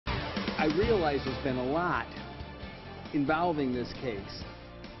I realize there's been a lot involving this case.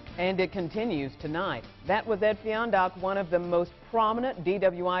 And it continues tonight. That was Ed Fiandach, one of the most prominent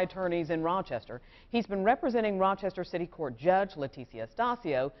DWI attorneys in Rochester. He's been representing Rochester City Court Judge Leticia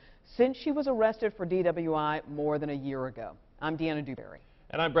Astacio since she was arrested for DWI more than a year ago. I'm Deanna Dewberry.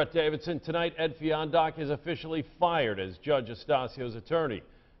 And I'm Brett Davidson. Tonight, Ed Fiandach is officially fired as Judge Astacio's attorney.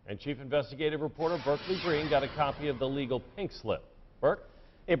 And Chief Investigative Reporter Berkeley Green got a copy of the legal pink slip. Burke?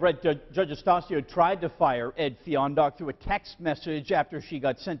 Hey, Brett, Judge Astacio tried to fire Ed Fiandach through a text message after she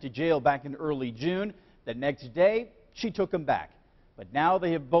got sent to jail back in early June. The next day, she took him back. But now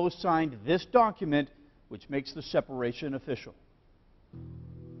they have both signed this document, which makes the separation official.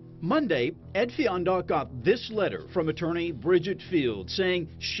 Monday, Ed Fiandach got this letter from attorney Bridget Field saying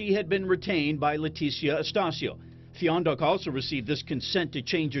she had been retained by Leticia Astacio. Fiandach also received this consent to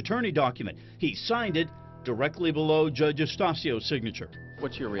change attorney document. He signed it directly below Judge Astacio's signature.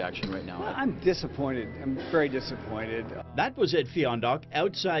 What's your reaction right now? Well, I'm disappointed. I'm very disappointed. That was Ed Fiandach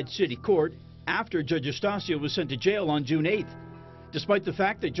outside City Court after Judge Astacio was sent to jail on June 8th. Despite the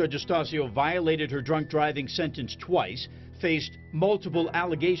fact that Judge Astacio violated her drunk driving sentence twice, faced multiple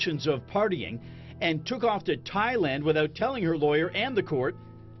allegations of partying, and took off to Thailand without telling her lawyer and the court,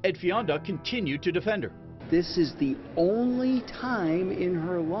 Ed Fiandach continued to defend her. This is the only time in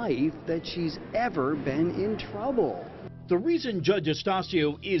her life that she's ever been in trouble. The reason Judge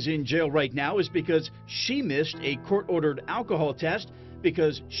Astacio is in jail right now is because she missed a court-ordered alcohol test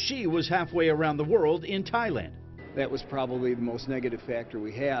because she was halfway around the world in Thailand. That was probably the most negative factor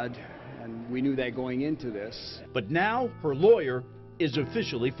we had, and we knew that going into this. But now her lawyer is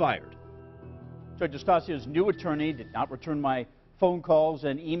officially fired. Judge Astacio's new attorney did not return my phone calls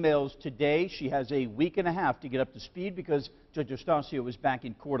and emails today. She has a week and a half to get up to speed because Judge Astacio was back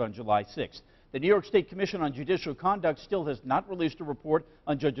in court on July 6th. The New York State Commission on Judicial Conduct still has not released a report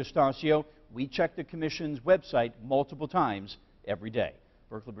on Judge Astacio. We check the Commission's website multiple times every day.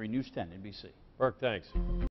 Berkeley News 10, NBC. Burke, thanks.